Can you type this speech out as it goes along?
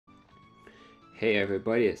Hey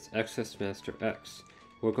everybody, it's XEspmasterX.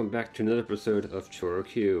 Welcome back to another episode of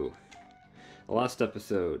ChoroQ. Last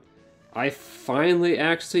episode, I finally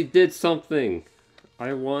actually did something!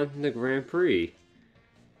 I won the Grand Prix.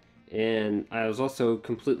 And I was also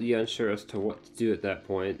completely unsure as to what to do at that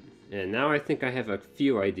point. And now I think I have a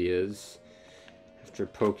few ideas after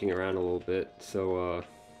poking around a little bit. So,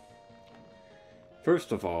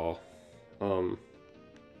 first of all,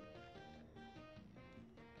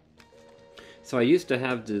 so I used to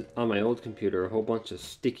have on my old computer a whole bunch of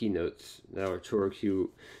sticky notes that were ChoroQ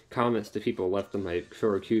comments that people left on my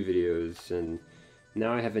ChoroQ videos, and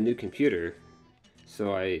now I have a new computer,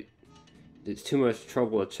 so it's too much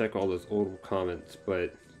trouble to check all those old comments.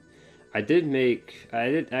 But I did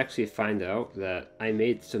actually find out that I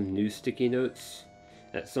made some new sticky notes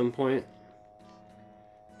at some point.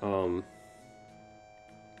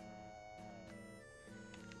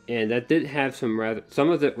 And that did have some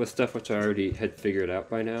of it was stuff which I already had figured out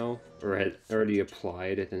by now, or had already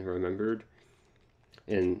applied and remembered,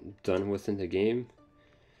 and done within the game.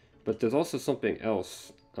 But there's also something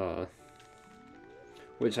else,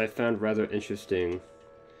 which I found rather interesting.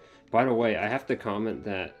 By the way, I have to comment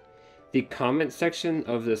that the comment section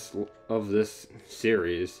of this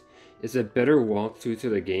series is a better walkthrough to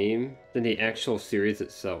the game than the actual series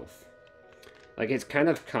itself. Like, it's kind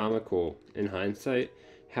of comical in hindsight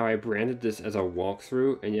how I branded this as a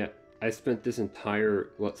walkthrough, and yet I spent this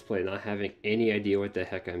entire Let's Play not having any idea what the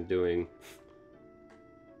heck I'm doing.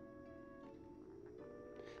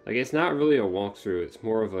 Like, it's not really a walkthrough, it's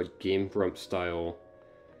more of a Game Grump style.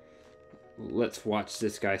 Let's watch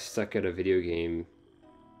this guy suck at a video game.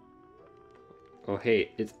 Oh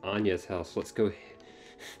hey, it's Anya's house. Let's go.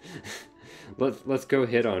 let's go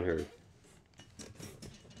hit on her.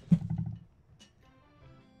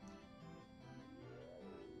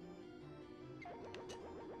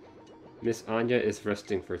 Miss Anya is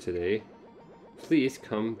resting for today. Please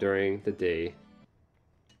come during the day.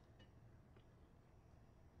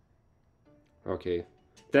 Okay.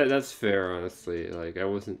 That's fair, honestly. Like, I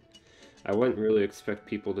wouldn't really expect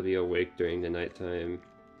people to be awake during the nighttime.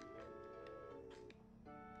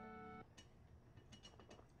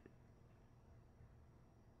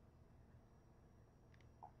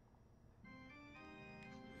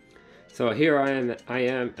 So here I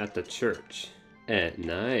am at the church at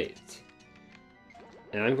night.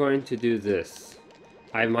 And I'm going to do this.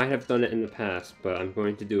 I might have done it in the past, but I'm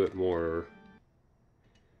going to do it more.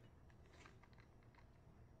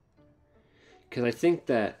 Because I think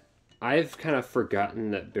that I've kind of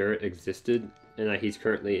forgotten that Barrett existed, and that he's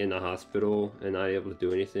currently in the hospital and not able to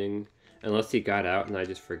do anything. Unless he got out and I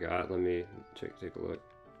just forgot. Let me take a look.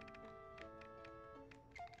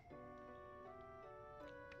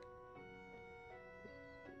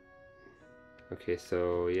 Okay,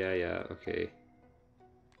 so yeah, okay.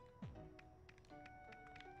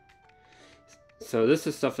 So this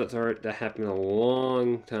is stuff that happened a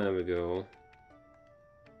long time ago.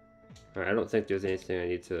 Alright, I don't think there's anything I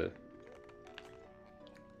need to...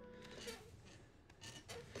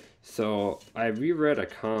 So, I reread a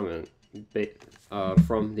comment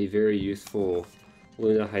from the very useful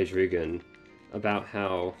Luna Hydreigon about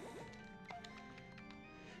how...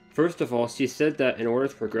 First of all, she said that in order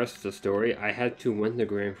to progress the story, I had to win the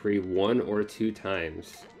Grand Prix 1 or 2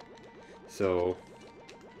 times. So...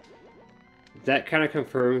 that kind of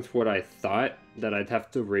confirms what I thought, that I'd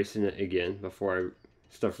have to race in it again before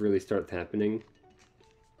stuff really starts happening.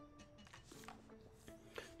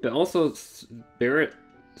 But also, Barrett,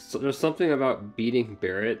 there's something about beating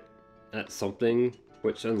Barrett at something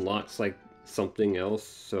which unlocks like something else,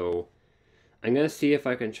 so I'm gonna see if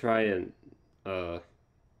I can try and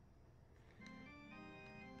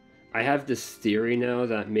I have this theory now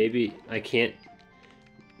that maybe I can't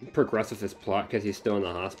progress with his plot because he's still in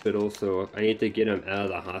the hospital, so I need to get him out of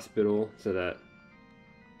the hospital so that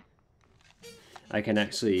I can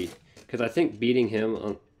actually, because I think beating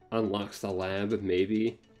him unlocks the lab,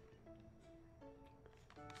 maybe.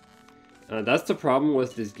 That's the problem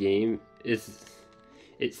with this game, is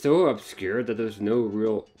it's so obscure that there's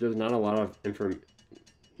not a lot of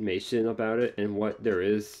information about it, and what there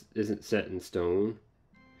isn't set in stone.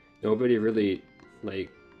 Nobody really, like,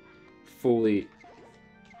 fully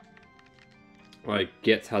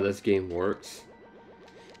gets how this game works.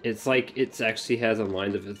 It's like it actually has a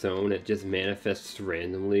mind of its own. It just manifests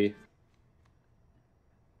randomly.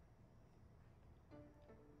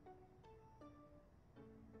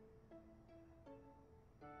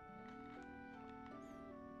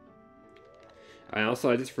 I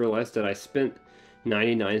just realized that I spent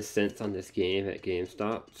 99 cents on this game at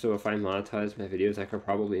GameStop. So if I monetize my videos, I could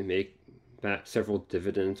probably make back several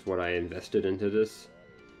dividends what I invested into this.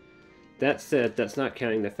 That said, that's not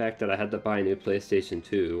counting the fact that I had to buy a new PlayStation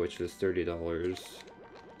 2, which was $30.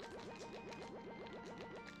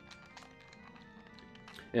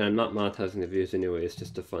 And I'm not monetizing the views anyway, it's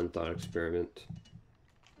just a fun thought experiment.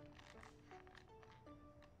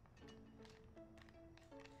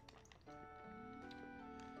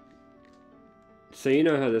 So you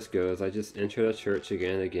know how this goes. I just enter the church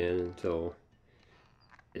again and again until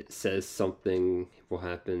it says something will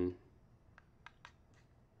happen.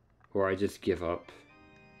 Or I just give up.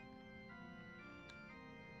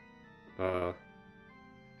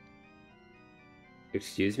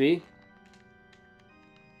 Excuse me?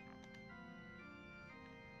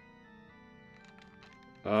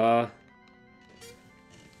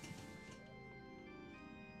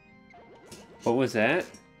 What was that?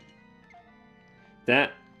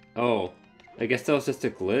 Oh, I guess that was just a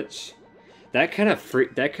glitch. That kind of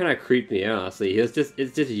creeped me out, honestly. It's just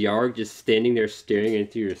Yarg just standing there staring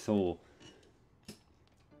into your soul.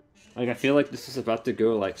 Like, I feel like this is about to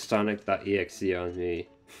go like Sonic.exe on me.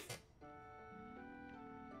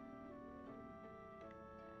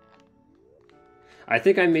 I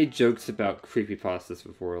think I made jokes about creepypastas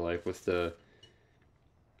before, like with the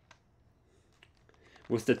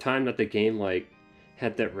time that the game like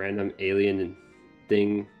had that random alien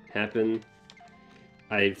thing happen.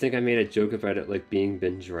 I think I made a joke about it like being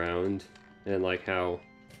binge drowned and like how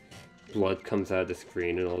blood comes out of the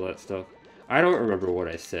screen and all that stuff. I don't remember what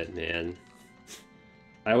I said, man.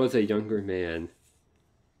 I was a younger man.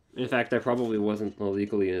 In fact, I probably wasn't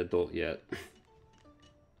legally an adult yet.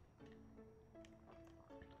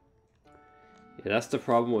 Yeah, that's the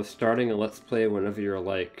problem with starting a Let's Play whenever you're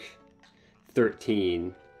like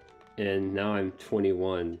 13. And now I'm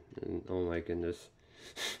 21. And oh my goodness.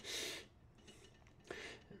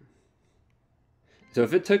 So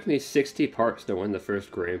if it took me 60 parts to win the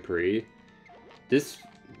first Grand Prix, this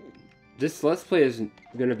Let's Play is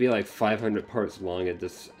gonna be like 500 parts long at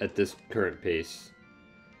this current pace.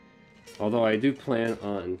 Although I do plan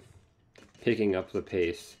on picking up the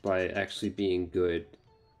pace by actually being good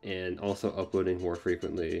and also uploading more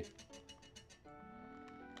frequently.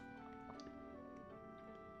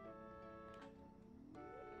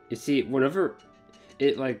 You see, whenever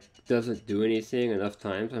it like doesn't do anything enough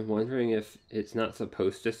times, I'm wondering if it's not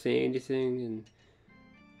supposed to say anything and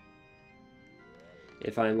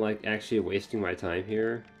if I'm like actually wasting my time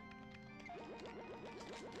here.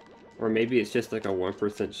 Or maybe it's just like a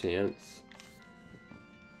 1% chance.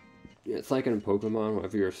 It's like in Pokemon,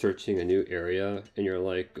 whenever you're searching a new area and you're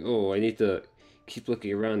like, oh, I need to keep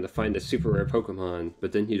looking around to find a super rare Pokemon,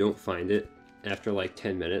 but then you don't find it after like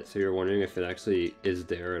 10 minutes, so you're wondering if it actually is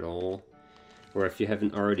there at all. Or if you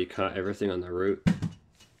haven't already caught everything on the route.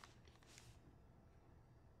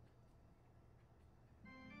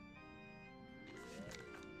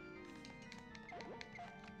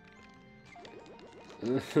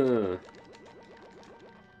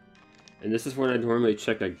 And this is when I normally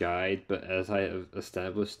check a guide, but as I have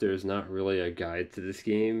established, there's not really a guide to this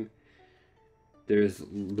game. There's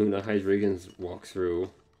Luna Hydreigon's walkthrough.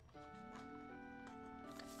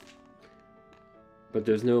 But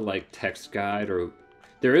there's no, like, text guide or...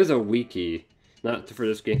 There is a wiki. Not for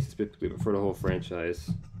this game specifically, but for the whole franchise.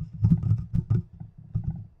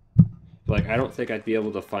 Like, I don't think I'd be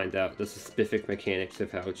able to find out the specific mechanics of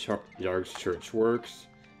how Yarg's Church works.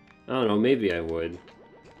 I don't know, maybe I would.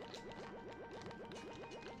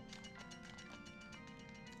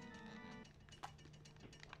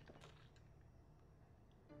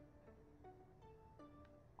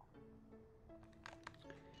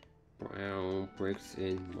 Brown bricks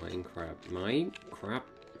in Minecraft. Minecraft?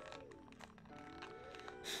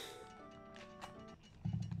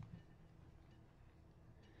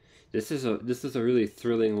 This is a really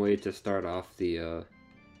thrilling way to start off the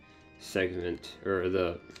segment or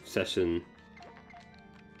the session.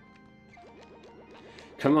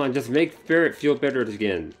 Come on, just make Spirit feel better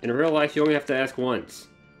again. In real life, you only have to ask once,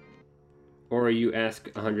 or you ask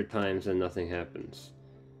 100 times and nothing happens.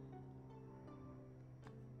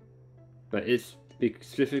 But it's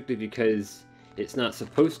specifically because it's not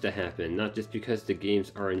supposed to happen, not just because the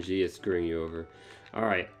game's RNG is screwing you over.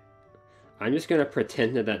 Alright, I'm just gonna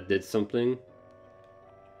pretend that that did something,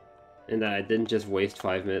 and that I didn't just waste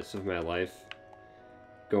 5 minutes of my life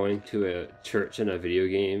going to a church in a video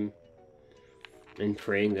game and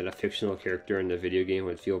praying that a fictional character in the video game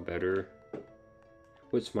would feel better.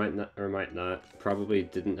 Which might not, or might not, probably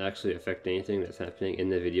didn't actually affect anything that's happening in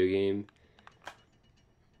the video game.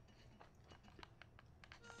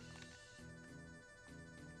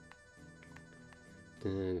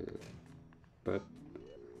 But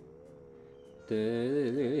I'm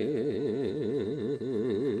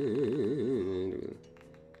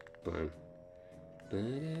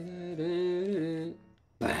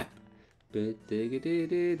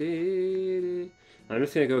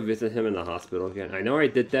just gonna go visit him in the hospital again. I know I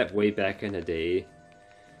did that way back in the day,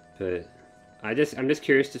 but I'm just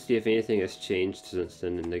curious to see if anything has changed since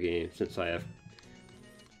then in the game, since I have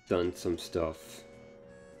done some stuff.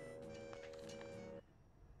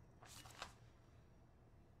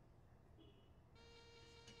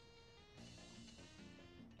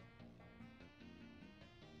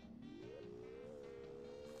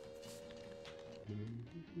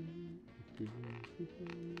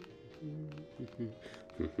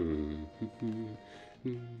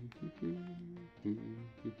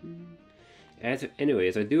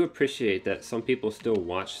 Anyways, I do appreciate that some people still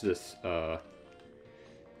watch this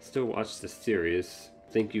series.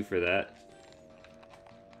 Thank you for that.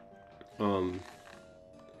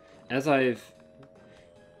 As I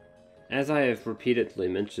have repeatedly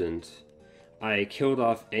mentioned, I killed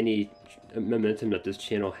off any momentum that this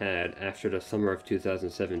channel had after the summer of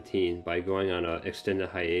 2017 by going on an extended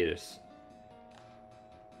hiatus.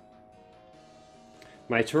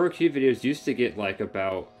 My ChoroQ videos used to get like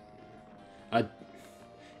about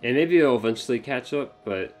and maybe it'll eventually catch up,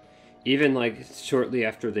 but even like shortly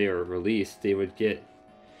after they were released, they would get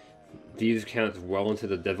views counts well into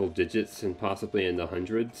the double digits and possibly in the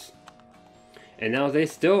hundreds. And now they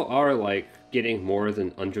still are like getting more than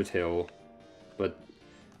Undertale, but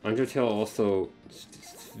Undertale also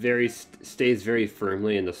stays very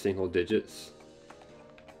firmly in the single digits.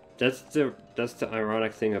 That's the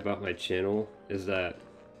ironic thing about my channel, is that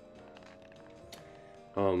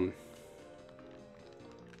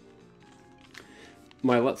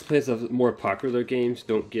my Let's Plays of more popular games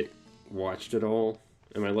don't get watched at all,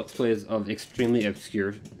 and my Let's Plays of extremely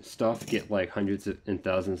obscure stuff get like hundreds and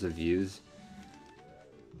thousands of views.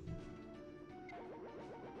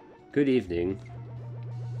 Good evening.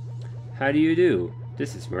 How do you do?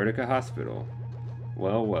 This is Murdica Hospital.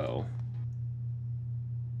 Well, well.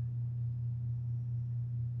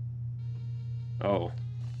 Oh.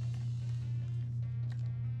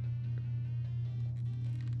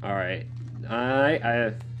 Alright.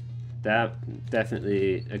 That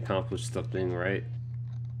definitely accomplished something, right?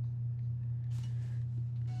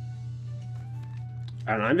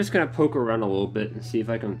 And I'm just gonna poke around a little bit and see if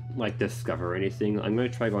I can, like, discover anything. I'm gonna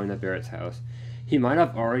try going to Barrett's house. He might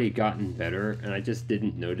have already gotten better, and I just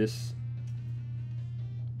didn't notice.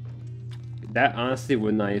 That honestly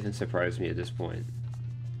would not even surprise me at this point.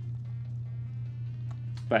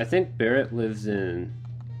 But I think Barrett lives in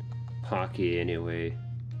Pocky anyway.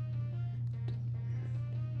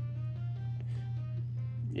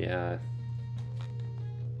 Yeah.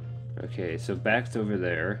 Okay, so back's over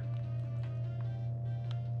there.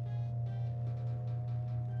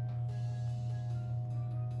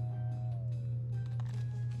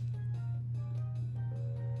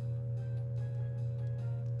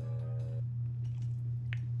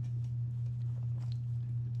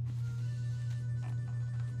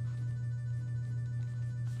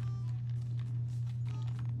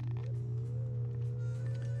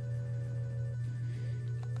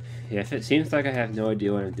 Yeah, if it seems like I have no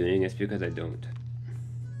idea what I'm doing, it's because I don't.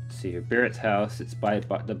 Let's see here, Barrett's house, it's by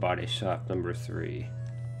the body shop number 3.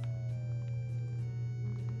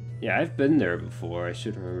 Yeah, I've been there before, I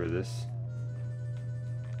should remember this.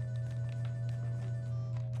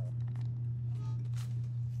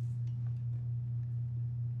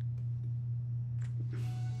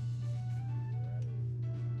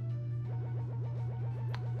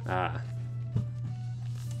 Ah.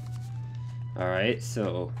 Alright,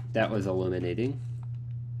 so that was illuminating.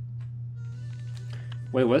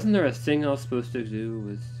 Wait, wasn't there a thing I was supposed to do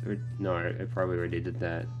with... Or, no, I probably already did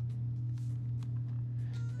that.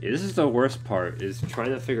 Yeah, this is the worst part, is trying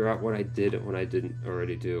to figure out what I did and what I didn't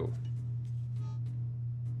already do.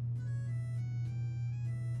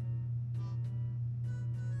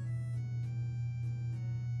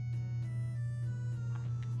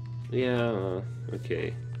 Yeah,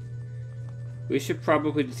 okay. We should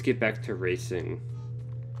probably just get back to racing.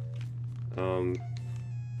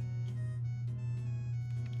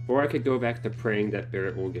 Or I could go back to praying that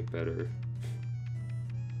Barrett will get better.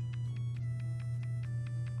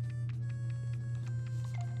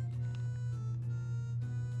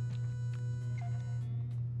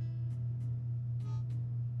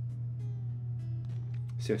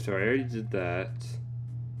 So I already did that.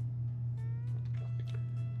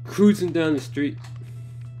 Cruising down the street.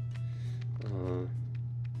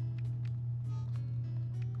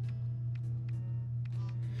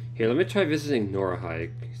 Here, let me try visiting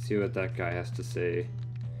Norahike, see what that guy has to say.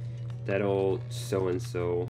 that old so-and-so.